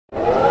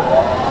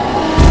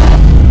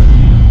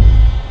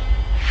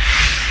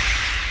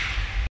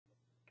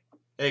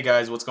Hey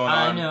guys, what's going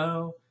on? I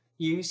know,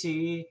 you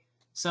see,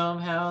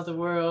 somehow the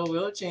world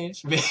will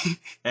change me.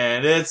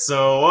 And it's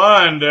so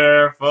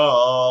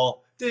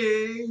wonderful.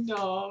 Ding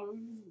dong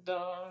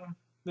dong,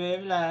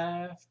 live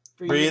life,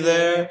 Breathe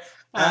air.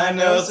 I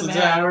know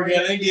somehow we're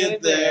gonna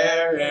get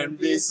there and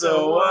be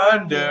so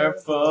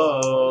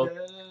wonderful.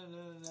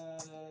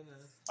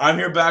 I'm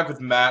here back with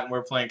Matt, and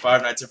we're playing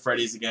Five Nights at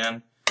Freddy's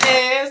again.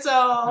 It's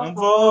all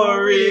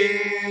For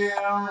real.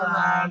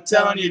 I'm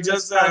telling you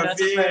just how it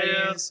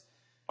feels.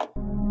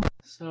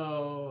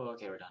 So,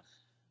 okay, we're done.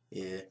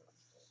 Yeah.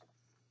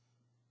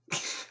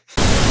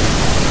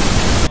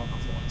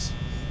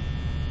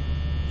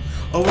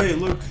 Oh wait,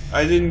 look,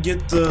 I didn't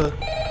get the...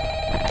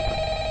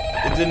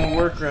 It didn't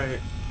work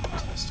right.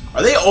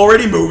 Are they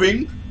already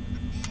moving?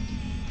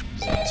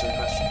 Does that answer the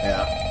question?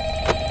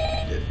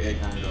 Yeah.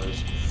 It kind of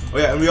does. Oh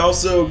yeah, and we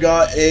also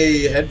got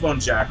a headphone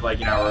jack like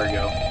an hour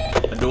ago.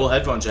 A dual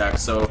headphone jack,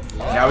 so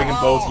now we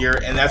can both hear,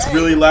 and that's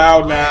really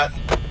loud, Matt.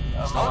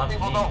 Most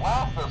people don't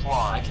last this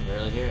long. I can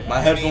barely hear it. My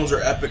headphones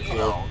are epic,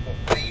 though.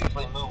 They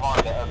usually move on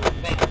to other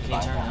things. Can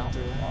you turn it down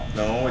through that?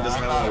 No, it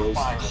doesn't have those.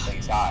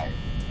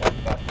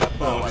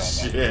 Oh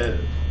shit.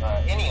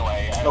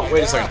 Anyway, oh,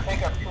 wait a second.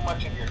 Take up too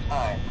much of your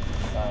time.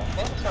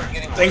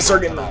 Things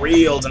start getting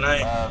real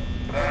tonight.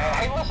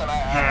 Hey, listen, I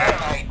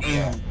have an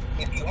idea.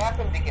 If you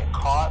happen to get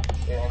caught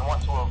and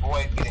want to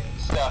avoid getting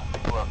stuffed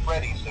into a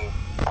Freddy suit,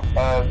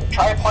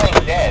 try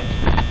playing dead.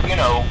 You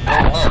know,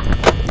 go limp.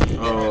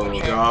 Oh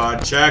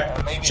god, check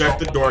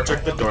the door,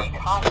 check the door.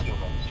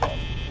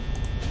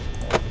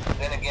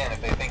 Then again,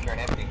 if they think you're an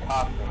empty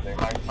costume, they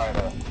might try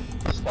to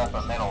stuff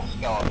a metal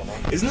skeleton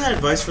in. Isn't that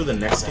advice for the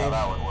next game?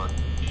 That would work.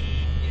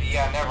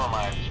 Yeah, never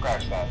mind.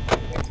 Scratch that.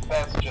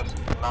 That's just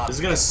not... This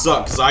is gonna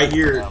suck, because I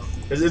hear...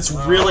 It's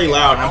really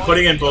loud, and I'm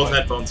putting in both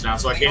headphones now,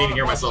 so I can't even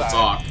hear myself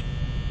talk.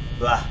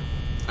 Blah.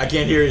 I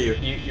can't hear you.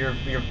 You're...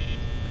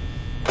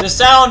 The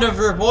sound of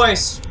your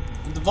voice!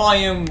 The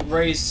volume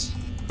raised...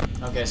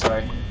 Okay,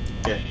 sorry.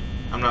 Okay.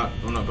 I'm not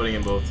putting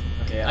in both.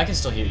 Okay, I can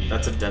still hear you.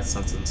 That's a death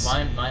sentence.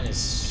 Mine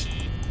is...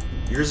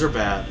 Yours are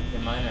bad. Yeah,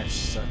 mine are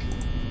sucky.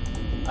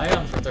 I got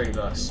them for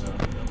 $30, so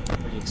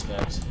what do you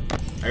expect?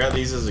 I got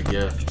these as a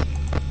gift.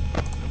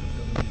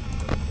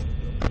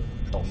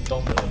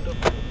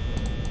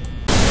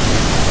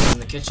 In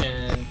the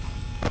kitchen,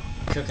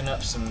 cooking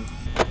up some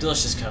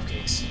delicious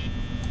cupcakes.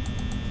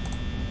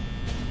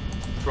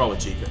 Probably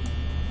Chica.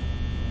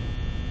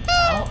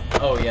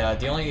 Oh yeah,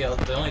 the only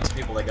two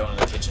people that go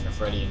into the kitchen are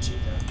Freddy and Chica.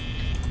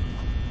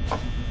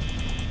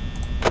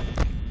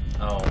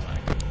 Oh my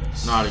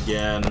goodness. Not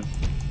again.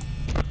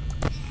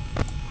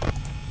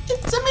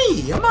 It's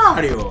me,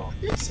 Mario.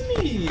 It's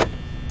me.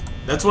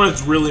 That's what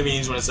it really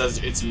means when it says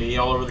 "it's me"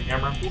 all over the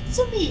camera. It's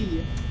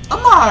me.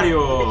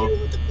 Mario.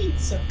 With the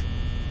pizza,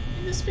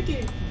 and the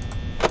spaghetti,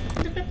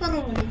 and the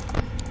pepperoni,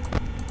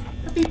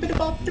 the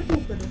beep-a-da-bop, the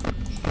boop-a-da.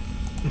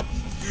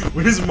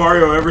 When has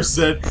Mario ever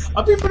said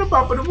 "a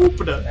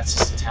beep-a-da-bop-a-da-boop-a-da"? That's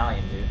just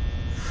Italian,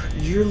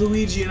 dude. You're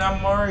Luigi and I'm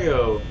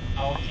Mario.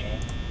 Okay.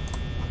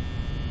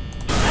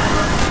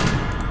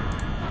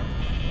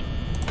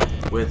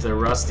 With a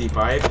rusty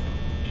pipe.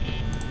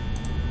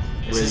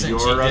 This With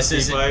your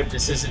rusty pipe.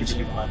 This isn't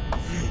G1.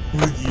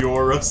 With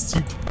your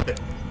rusty pipe.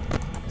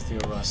 With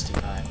your rusty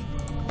pipe.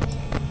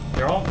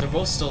 They're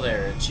both still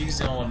there. Chica's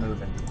the only one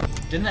moving.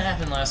 Didn't that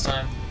happen last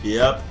time?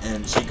 Yep,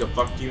 and Chica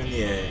fucked you in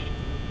the egg.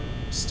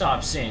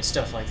 Stop saying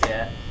stuff like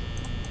that.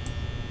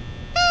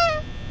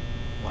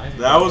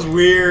 That was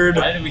weird.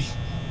 Why did we...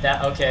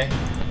 Okay.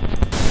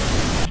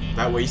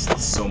 That wasted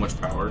so much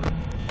power.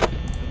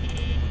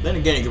 Then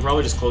again, you could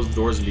probably just close the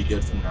doors and be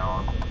good from now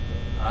on.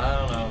 I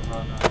don't know,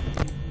 probably not.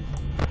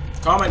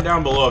 Comment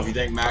down below if you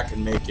think Matt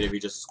can make it if he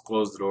just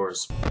closed the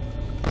doors.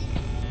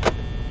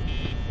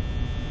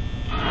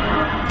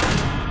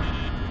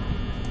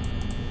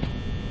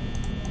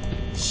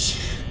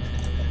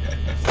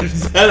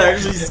 Does that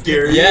actually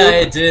scare you? Yeah,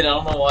 it did. I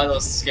don't know why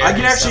those scared me. I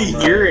can actually so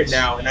hear much. it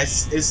now, and it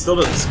still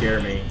doesn't scare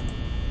me.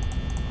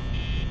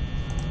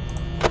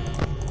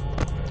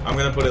 I'm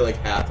gonna put it like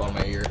half on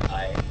my ear.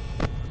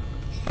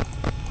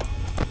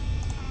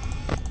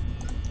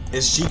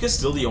 Is Chica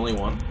still the only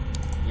one?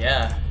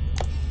 Yeah.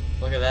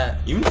 Look at that.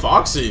 Even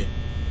Foxy.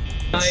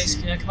 Guys,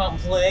 can I come out and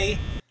play?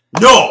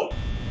 No!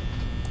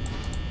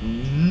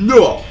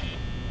 No!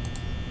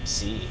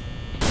 See.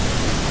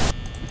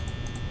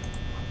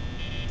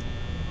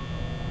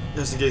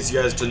 Just in case you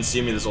guys didn't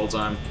see me this whole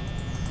time.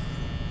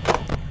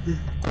 It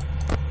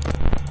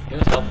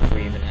would help if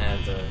we even had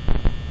the...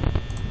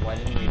 Why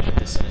didn't we put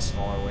this in a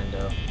smaller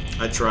window?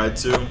 I tried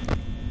to.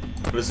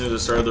 But as soon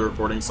as I started the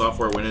recording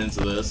software, it went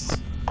into this.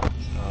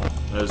 Oh.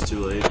 It was too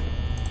late.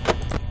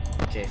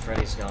 Okay,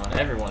 Freddy's gone.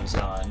 Everyone's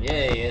gone.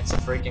 Yay, it's a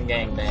freaking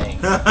gangbang.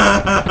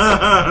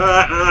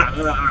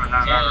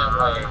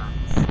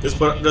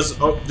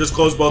 Just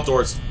close both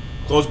doors.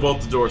 Close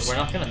both the doors. We're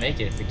not gonna make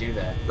it if we do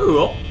that. We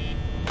will.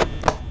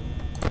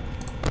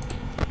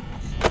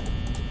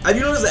 Have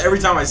you noticed that every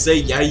time I say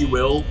 "yeah, you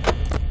will,"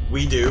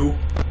 we do?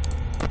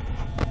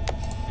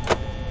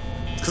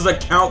 It's because I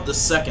count the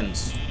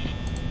seconds.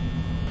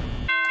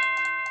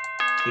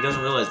 He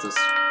doesn't realize this.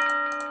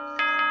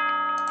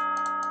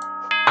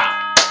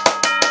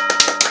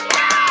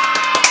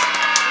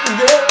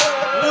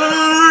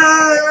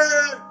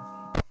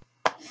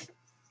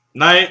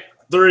 Night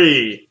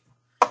 3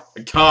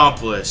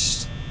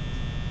 accomplished.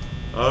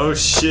 Oh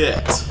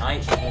shit.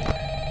 Night 4.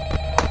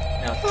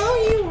 Now, Oh,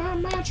 you are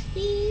my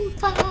dream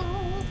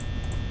fall.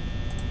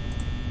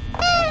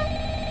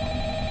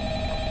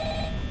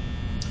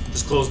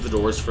 Just close the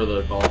doors for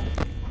the call,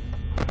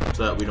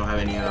 so that we don't have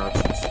any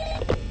interruptions.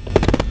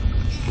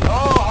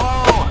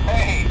 Oh,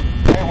 hey.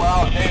 Hey,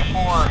 wow, day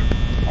 4.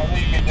 I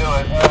knew you could do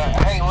it.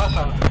 Hey,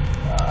 listen.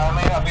 I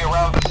may not be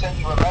around to send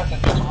you a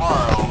message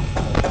tomorrow.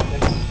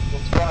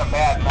 It's been a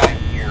bad night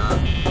here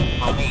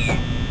for me.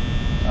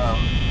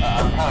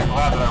 I'm kind of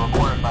glad that I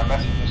recorded my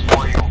messages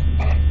for you.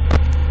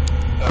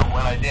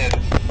 When I did.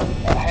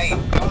 Hey,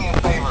 do me a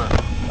favor.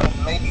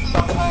 Maybe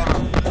sometime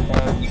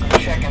you can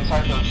check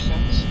inside those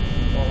suits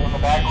in the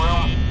back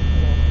room.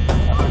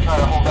 I'm going to try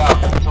to hold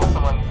out until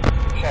someone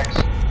checks.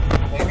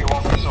 Maybe it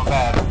won't be so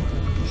bad.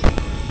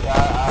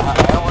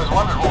 I always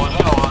wondered what was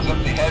in all those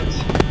empty heads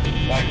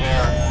back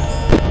there.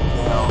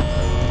 You know.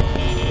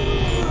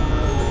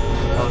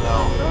 Oh no.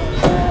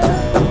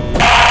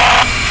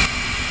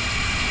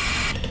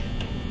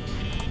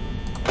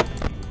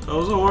 That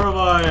was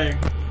horrifying.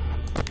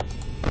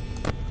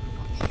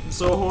 I'm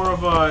so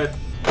horrified.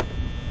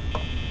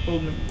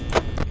 Hold me.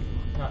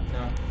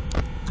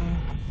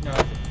 No.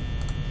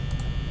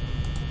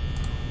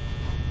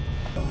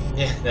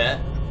 Yeah, that.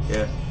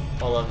 Yeah.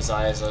 All of his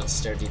eyes, let's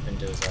stare deep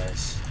into his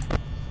eyes.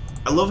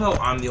 I love how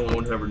I'm the only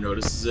one who ever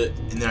notices it,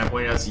 and then I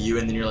point it out to you,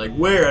 and then you're like,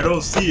 where? I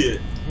don't see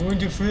it. We're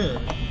different.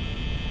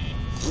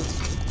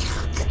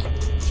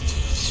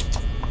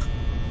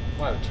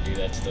 Why would you do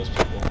that to those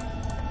people?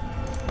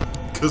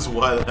 Because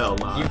why the hell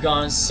not? You've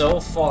gone so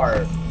far.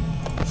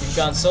 You've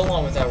gone so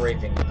long without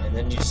raping, and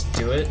then you just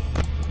do it?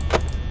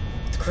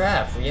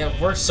 Crap, we have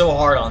worked so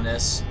hard on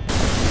this.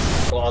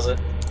 Closet.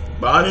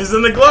 Bonnie's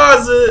in the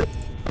closet!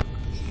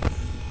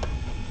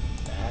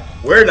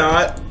 We're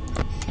not.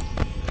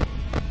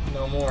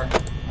 No more.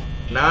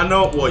 Nah,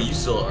 no. Well, you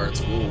still are at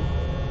school.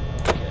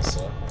 I guess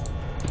so.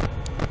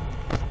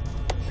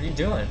 What are you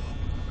doing?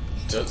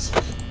 Just.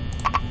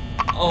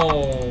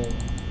 Oh.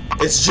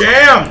 It's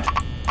jammed!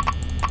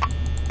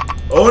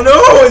 Oh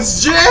no,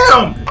 it's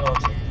jammed!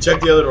 Okay.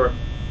 Check the other door.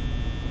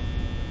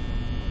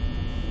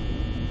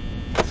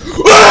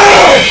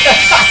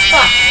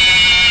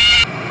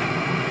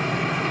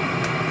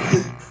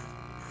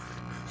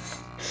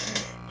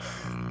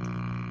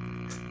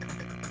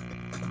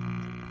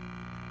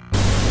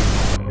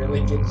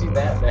 Really gets you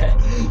that bad?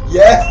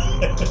 Yeah!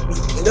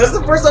 That's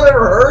the first time I've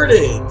ever heard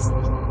it!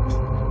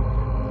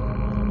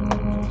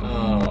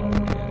 Oh.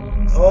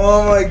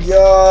 Oh my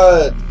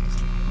god!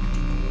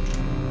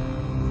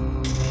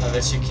 I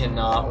bet you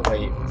cannot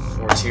wait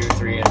for 2,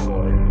 3, and 4.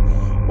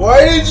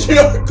 Why did you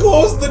not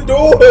close the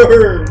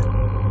door?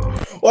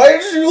 Why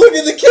did you look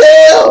at the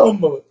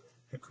cam?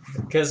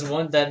 Because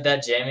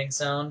that jamming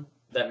sound,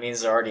 that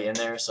means they're already in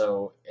there,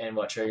 so, and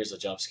what triggers a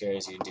jump scare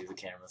is you do the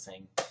camera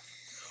thing.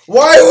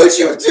 Why would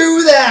you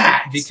do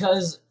that?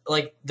 Because,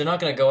 like, they're not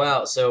gonna go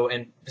out, so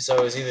it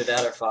was either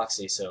that or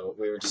Foxy, so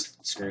we were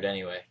just screwed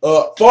anyway.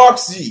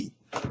 Foxy!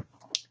 I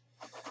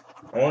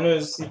want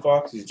to see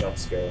Foxy's jump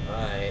scare.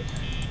 Alright.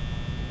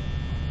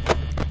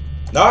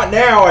 Not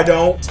now, I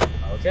don't.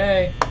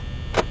 Okay.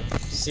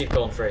 See if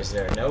Golden Freddy's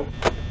there. Nope.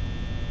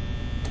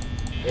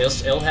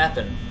 It'll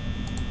happen.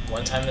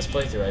 One time this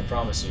playthrough, I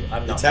promise you.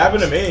 I'm not. It's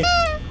happened to me.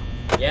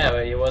 Yeah,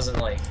 but it wasn't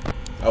like.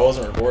 I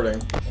wasn't recording.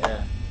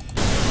 Yeah.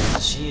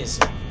 She is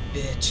a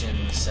bitch in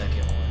the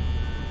second one.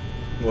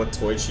 What,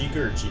 Toy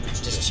Chica or Chica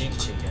Chica? Just Chica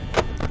Chica.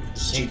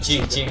 Chica.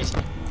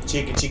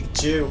 Chica Chica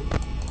Chew.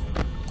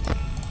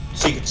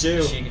 Chica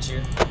Chew. Chica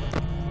Chew.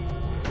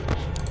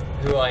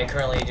 Who I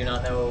currently do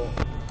not know.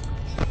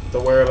 The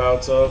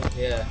whereabouts of?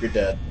 Yeah. You're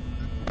dead.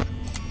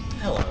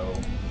 Hello.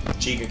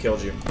 Chica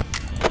killed you.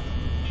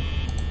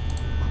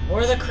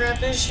 Where the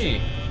crap is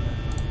she?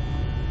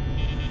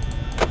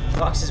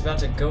 Fox is about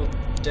to go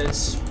dead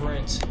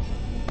sprint.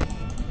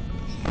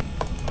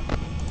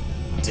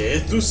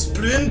 Dead to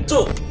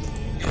sprinto!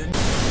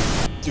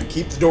 Dude,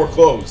 keep the door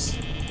closed.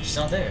 She's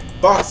not there.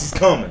 Foxy's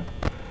coming.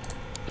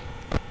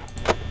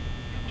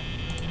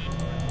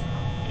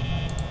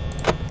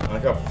 I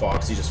like how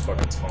Foxy just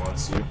fucking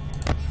taunts you.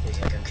 You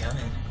think I'm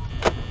coming?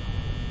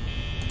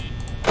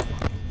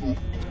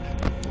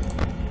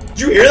 Did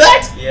you hear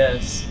that?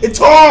 Yes. It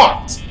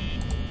talked!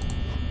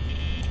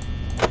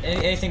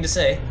 Anything to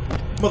say?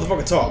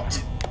 Motherfucker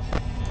talked.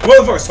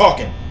 Motherfucker's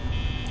talking.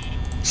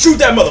 Shoot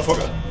that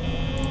motherfucker!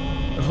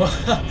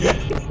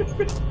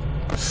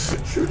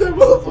 Shoot that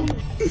motherfucker!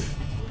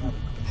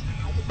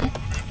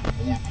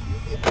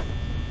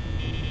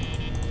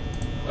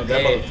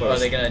 Okay, are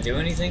they gonna do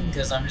anything?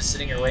 Because I'm just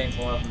sitting here waiting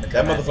for them to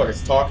come. That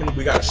motherfucker's talking.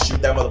 We gotta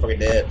shoot that motherfucker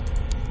dead.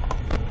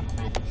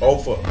 Oh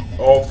fuck!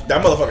 Oh,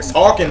 that motherfucker's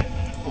talking.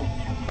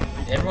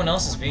 Everyone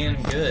else is being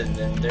good,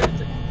 and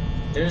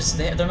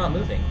they're not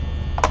moving.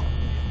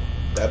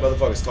 That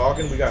motherfucker's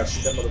talking. We gotta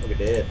shoot that motherfucker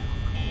dead.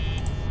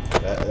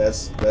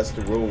 That's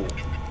the rule.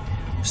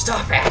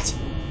 Stop it!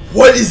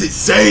 What is it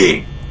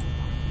saying?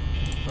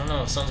 I don't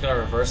know. Someone's gonna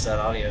reverse that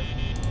audio.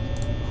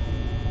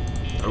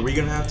 Are we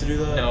gonna have to do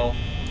that? No.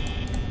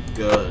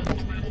 Good.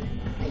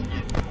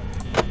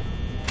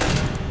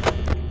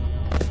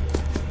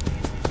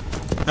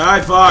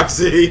 Hi,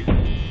 Foxy.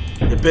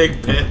 You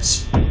big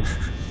bitch.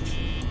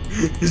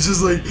 He's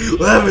just like,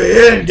 let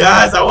me in,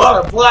 guys. I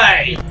want to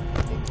play.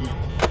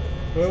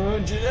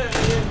 Won't you let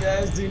me in,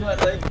 guys? Do not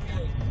like me.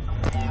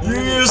 You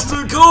used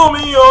to call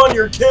me on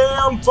your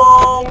cam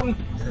phone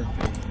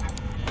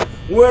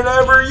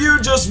whenever you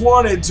just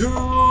wanted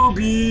to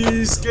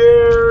be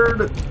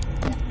scared.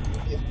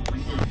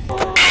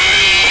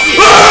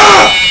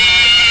 Ah!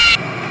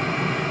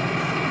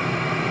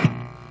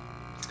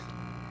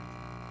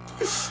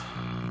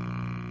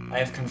 I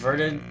have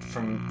converted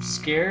from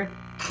scared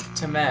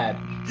to mad.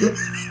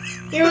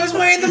 It was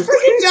way in the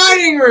freaking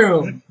dining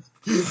room!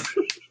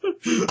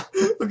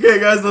 Okay,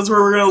 guys, that's where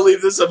we're gonna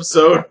leave this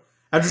episode.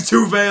 After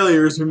 2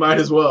 failures, we might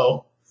as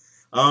well.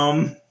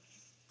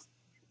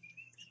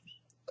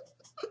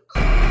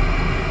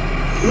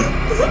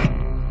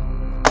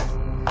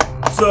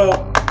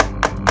 So,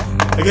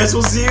 I guess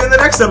we'll see you in the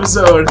next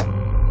episode.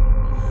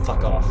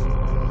 Fuck off.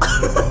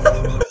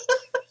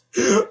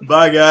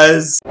 Bye,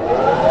 guys.